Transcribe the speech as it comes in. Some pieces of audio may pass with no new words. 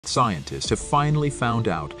Scientists have finally found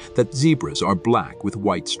out that zebras are black with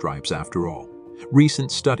white stripes after all.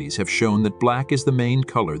 Recent studies have shown that black is the main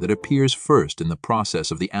color that appears first in the process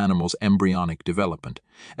of the animal's embryonic development,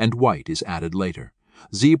 and white is added later.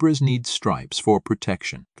 Zebras need stripes for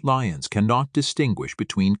protection. Lions cannot distinguish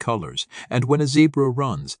between colors, and when a zebra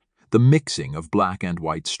runs, the mixing of black and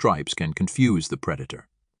white stripes can confuse the predator.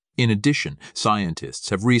 In addition, scientists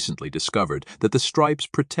have recently discovered that the stripes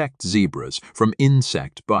protect zebras from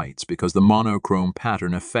insect bites because the monochrome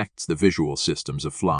pattern affects the visual systems of flies.